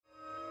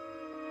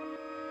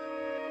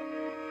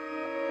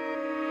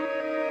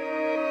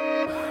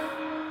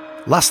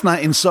Last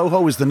Night in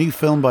Soho is the new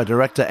film by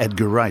director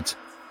Edgar Wright.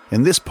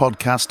 In this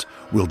podcast,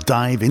 we'll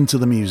dive into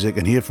the music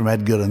and hear from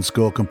Edgar and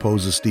score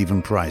composer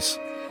Stephen Price.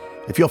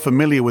 If you're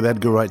familiar with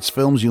Edgar Wright's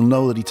films, you'll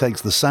know that he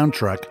takes the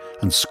soundtrack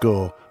and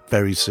score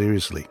very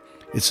seriously.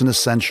 It's an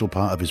essential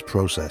part of his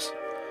process.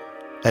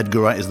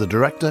 Edgar Wright is the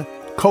director,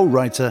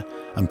 co-writer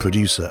and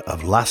producer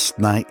of Last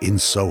Night in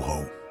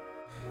Soho.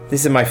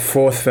 This is my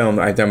fourth film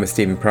that I've done with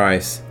Stephen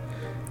Price.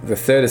 The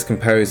third as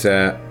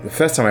composer. The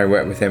first time I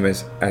worked with him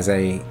was as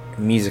a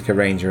music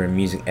arranger and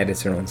music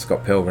editor on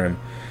Scott Pilgrim.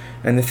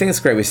 And the thing that's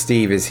great with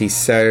Steve is he's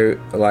so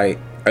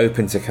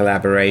open to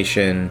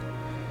collaboration.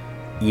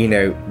 You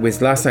know,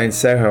 with Last Night in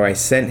Soho, I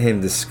sent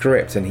him the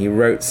script and he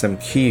wrote some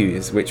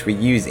cues which we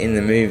use in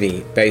the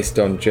movie based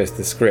on just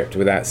the script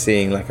without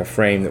seeing a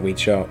frame that we'd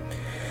shot.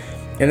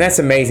 And that's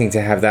amazing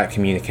to have that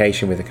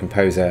communication with a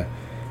composer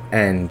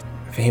and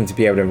for him to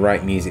be able to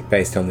write music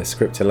based on the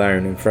script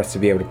alone and for us to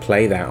be able to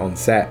play that on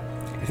set.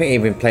 I think he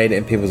even played it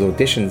in people's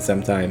auditions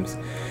sometimes.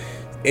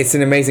 It's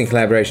an amazing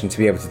collaboration to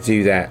be able to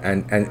do that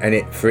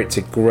and for it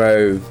to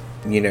grow,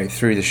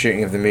 through the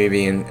shooting of the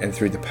movie and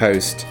through the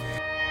post.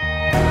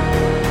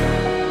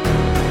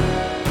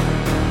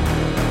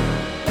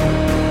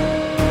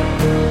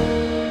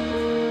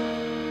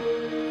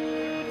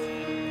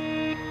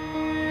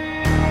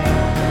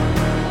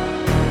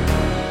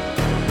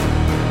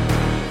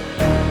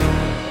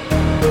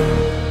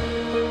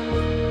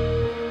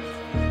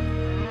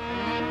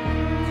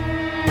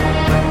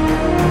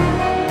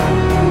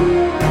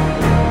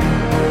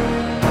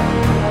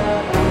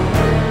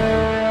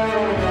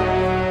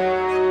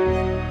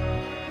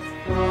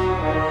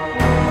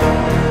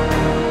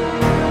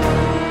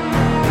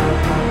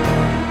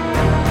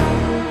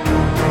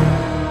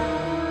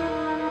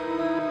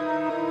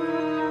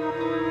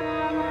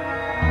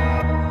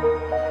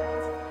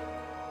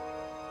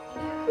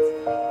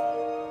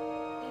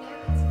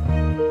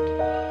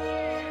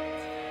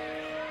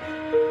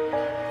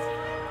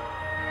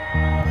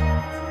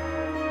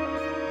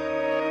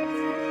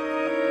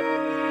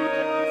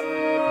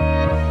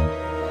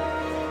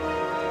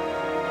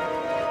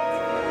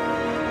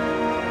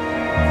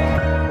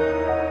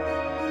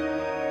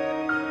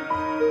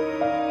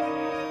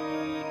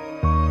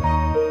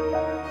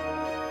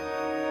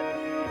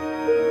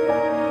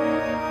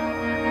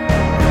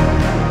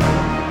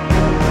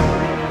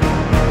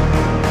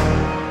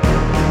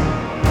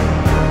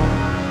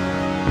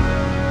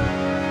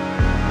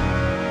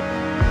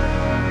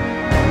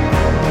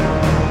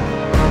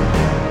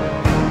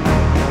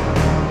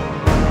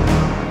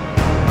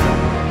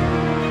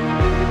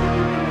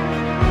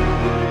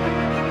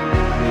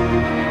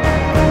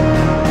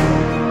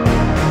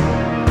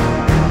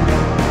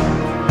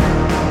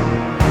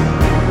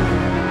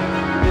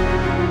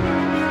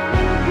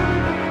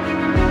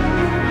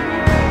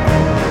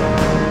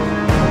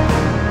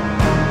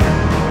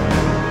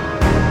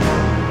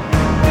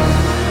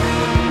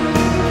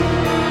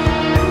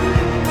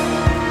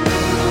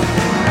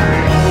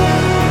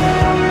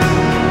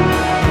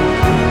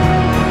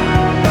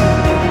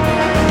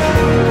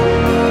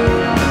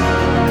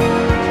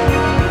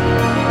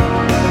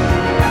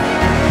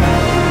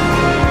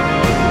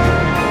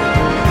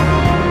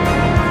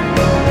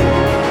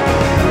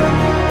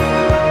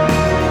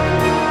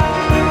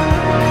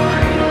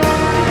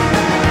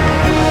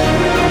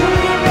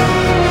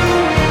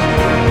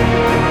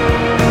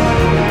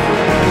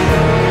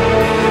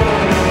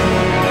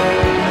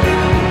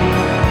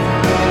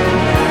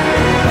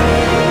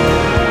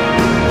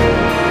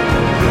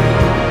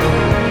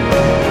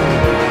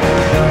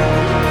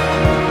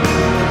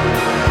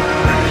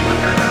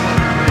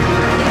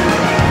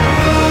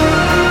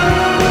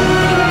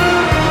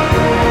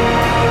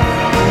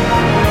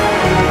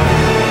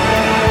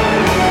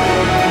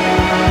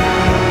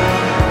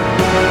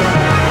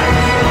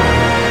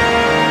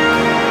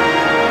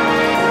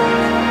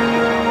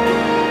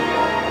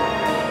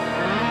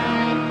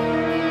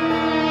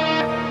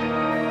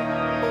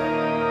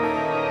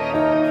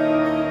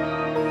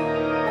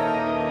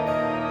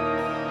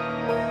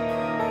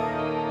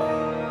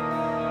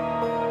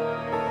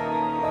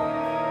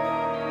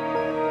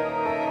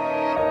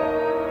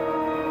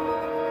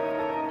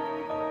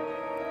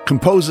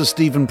 Composer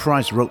Stephen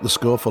Price wrote the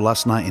score for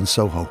Last Night in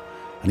Soho,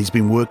 and he's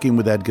been working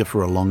with Edgar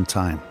for a long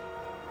time.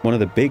 One of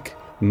the big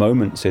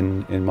moments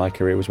in my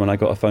career was when I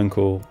got a phone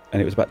call,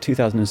 and it was about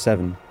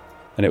 2007,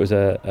 and it was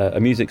a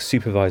music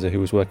supervisor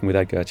who was working with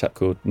Edgar, a chap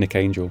called Nick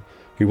Angel,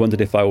 who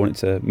wondered if I wanted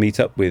to meet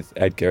up with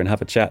Edgar and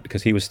have a chat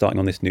because he was starting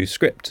on this new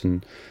script,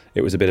 and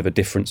it was a bit of a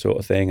different sort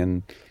of thing,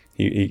 and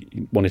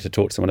he wanted to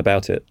talk to someone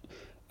about it.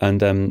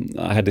 And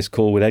I had this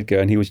call with Edgar,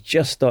 and he was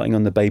just starting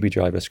on the Baby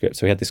Driver script,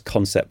 so he had this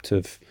concept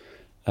of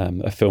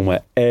a film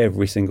where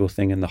every single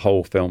thing in the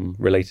whole film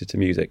related to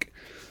music.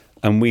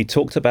 And we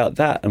talked about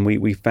that, and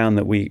we found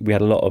that we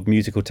had a lot of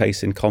musical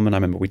tastes in common. I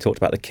remember we talked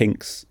about the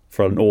Kinks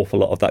for an awful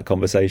lot of that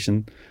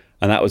conversation,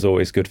 and that was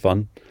always good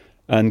fun.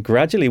 And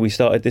gradually we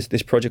started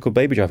this project called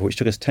Baby Driver, which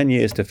took us 10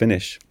 years to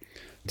finish.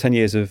 10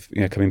 years of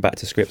coming back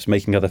to scripts,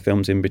 making other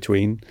films in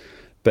between.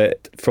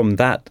 But from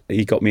that,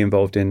 he got me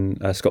involved in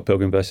Scott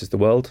Pilgrim versus the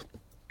World,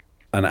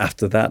 And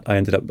after that, I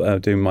ended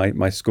up doing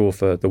my score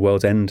for The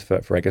World's End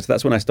for Edgar. So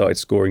that's when I started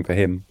scoring for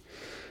him.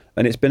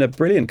 And it's been a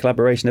brilliant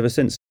collaboration ever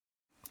since.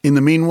 In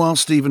the meanwhile,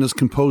 Stephen has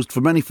composed for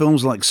many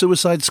films like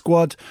Suicide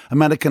Squad,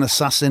 American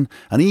Assassin,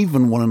 and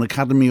even won an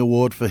Academy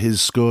Award for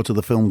his score to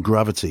the film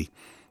Gravity.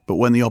 But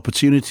when the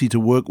opportunity to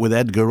work with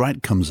Edgar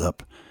Wright comes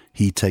up,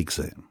 he takes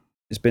it.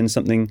 It's been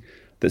something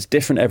that's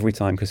different every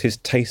time because his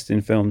taste in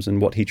films and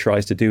what he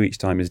tries to do each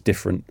time is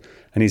different.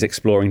 And he's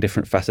exploring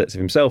different facets of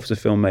himself as a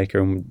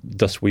filmmaker, and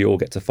thus we all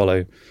get to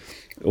follow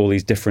all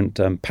these different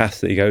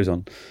paths that he goes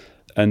on.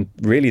 And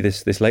really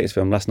this latest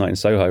film, Last Night in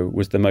Soho,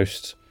 was the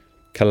most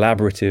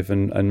collaborative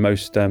and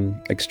most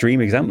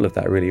extreme example of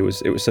that, really. It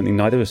was something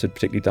neither of us had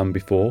particularly done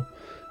before.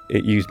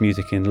 It used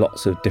music in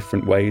lots of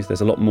different ways.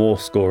 There's a lot more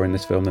score in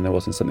this film than there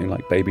was in something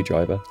like Baby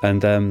Driver.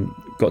 And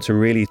got to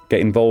really get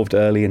involved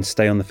early and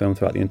stay on the film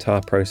throughout the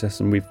entire process.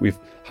 And we've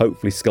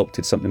hopefully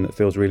sculpted something that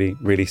feels really,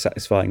 really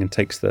satisfying and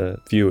takes the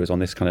viewers on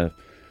this kind of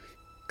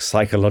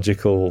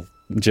psychological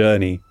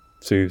journey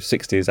to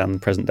 60s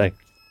and present day.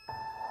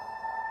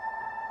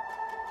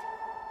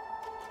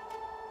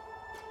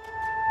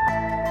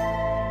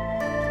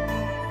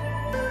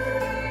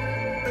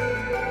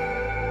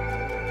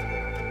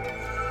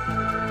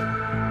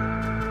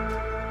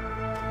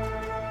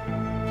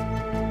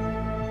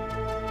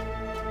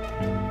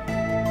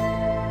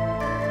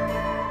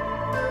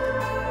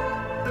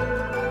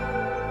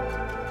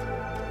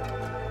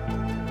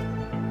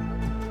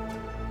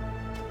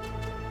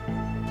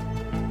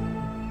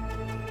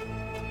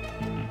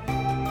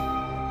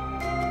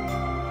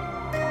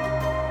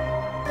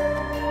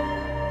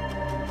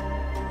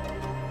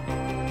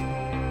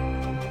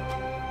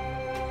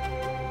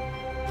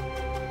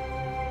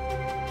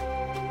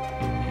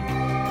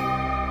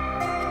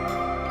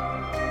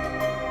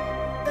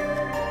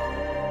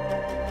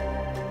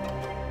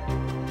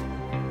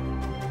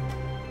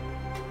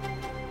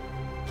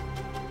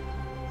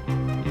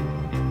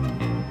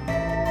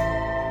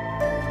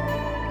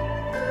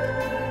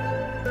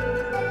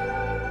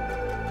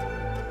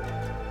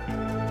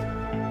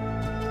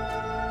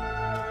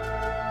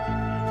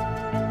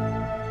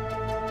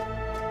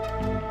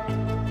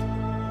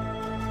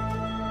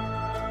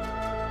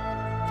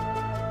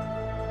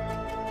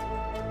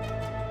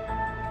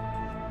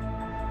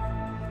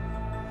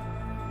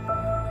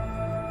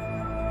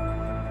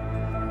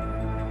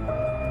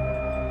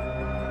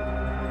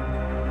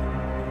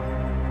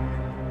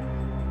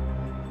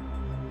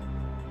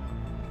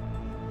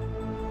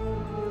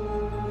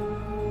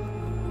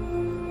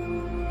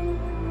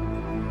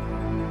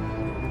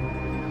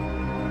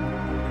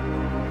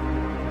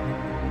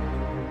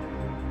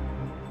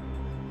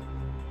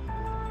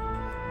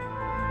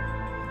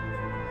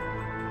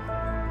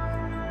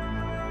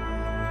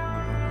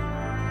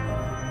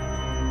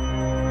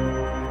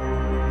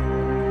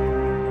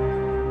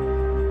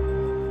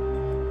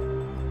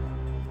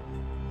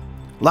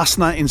 Last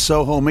Night in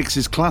Soho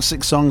mixes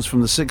classic songs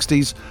from the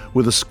 60s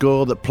with a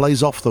score that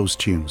plays off those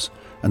tunes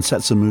and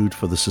sets a mood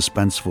for the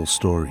suspenseful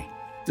story.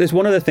 There's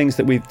one of the things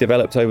that we've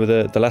developed over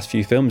the last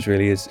few films,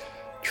 really, is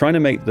trying to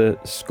make the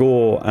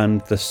score and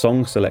the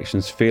song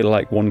selections feel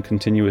like one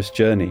continuous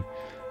journey.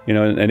 You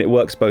know, and it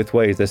works both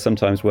ways. There's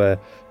sometimes where,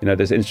 you know,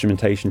 there's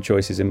instrumentation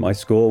choices in my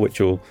score which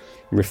will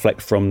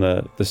reflect from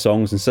the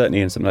songs, and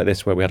certainly in something like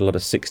this where we had a lot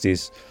of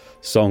 60s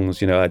songs,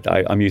 you know,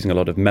 I'm using a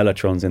lot of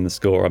mellotrons in the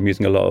score. I'm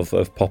using a lot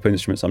of pop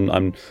instruments.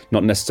 I'm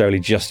not necessarily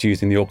just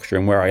using the orchestra,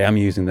 and where I am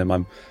using them,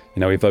 I'm, you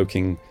know,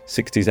 evoking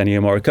 60s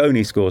Ennio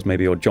Morricone scores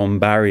maybe, or John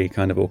Barry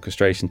kind of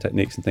orchestration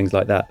techniques and things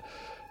like that.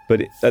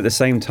 But at the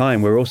same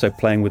time, we're also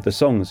playing with the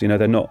songs. You know,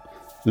 they're not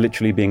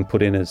literally being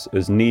put in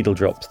as needle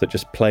drops that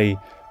just play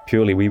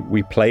purely.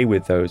 We play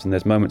with those, and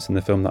there's moments in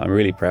the film that I'm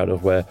really proud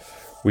of where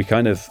we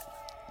kind of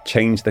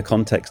change the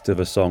context of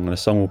a song, and a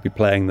song will be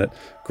playing that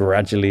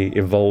gradually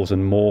evolves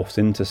and morphs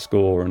into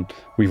score, and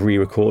we've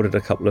re-recorded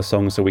a couple of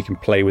songs so we can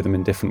play with them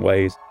in different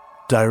ways.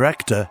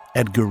 Director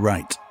Edgar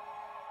Wright.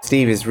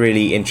 Steve is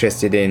really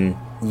interested in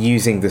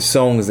using the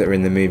songs that are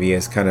in the movie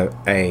as kind of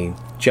a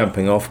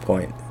jumping off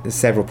point. There's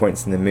several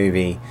points in the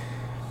movie,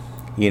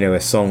 you know, a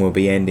song will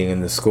be ending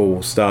and the score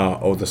will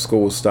start, or the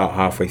score will start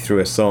halfway through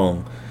a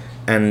song.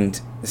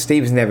 And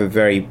Steve's never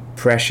very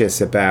precious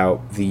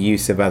about the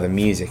use of other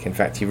music. In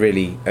fact, he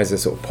really, as a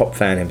sort of pop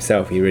fan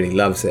himself, he really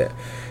loves it.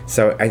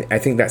 So I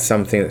think that's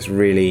something that's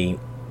really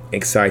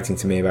exciting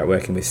to me about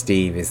working with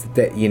Steve, is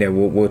that, you know,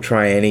 we'll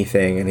try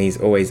anything, and he's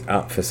always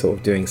up for sort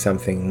of doing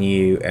something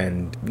new.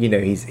 And, you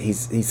know,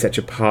 he's such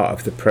a part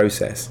of the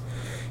process,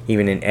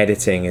 even in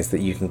editing, is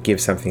that you can give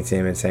something to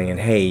him and saying,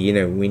 and hey, you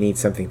know, we need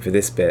something for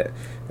this bit,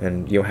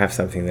 and you'll have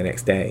something the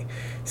next day.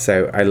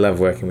 So I love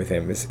working with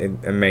him. He's an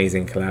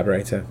amazing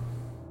collaborator.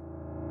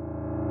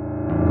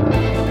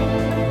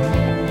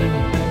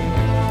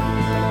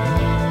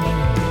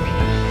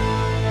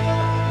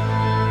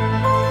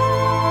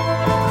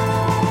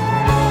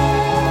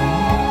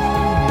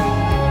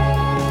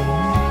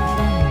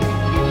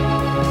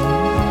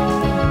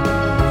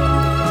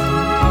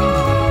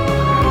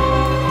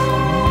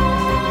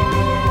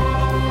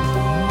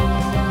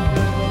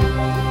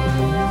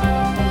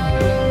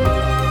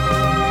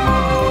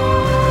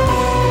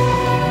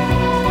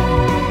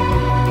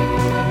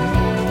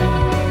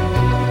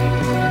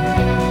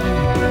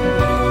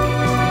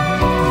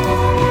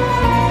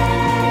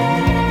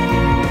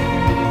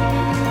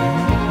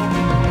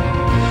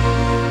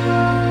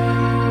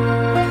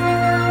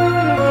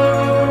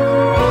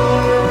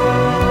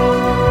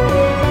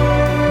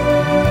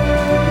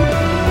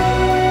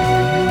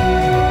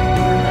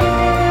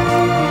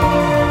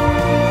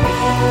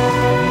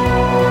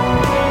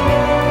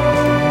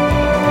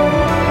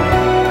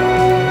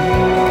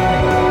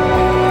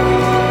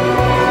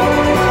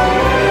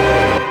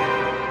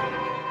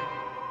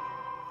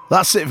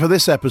 That's it for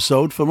this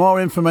episode. For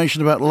more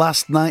information about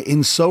Last Night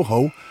in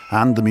Soho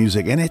and the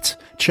music in it,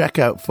 check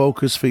out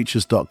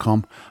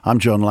focusfeatures.com. I'm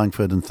John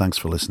Langford, and thanks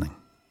for listening.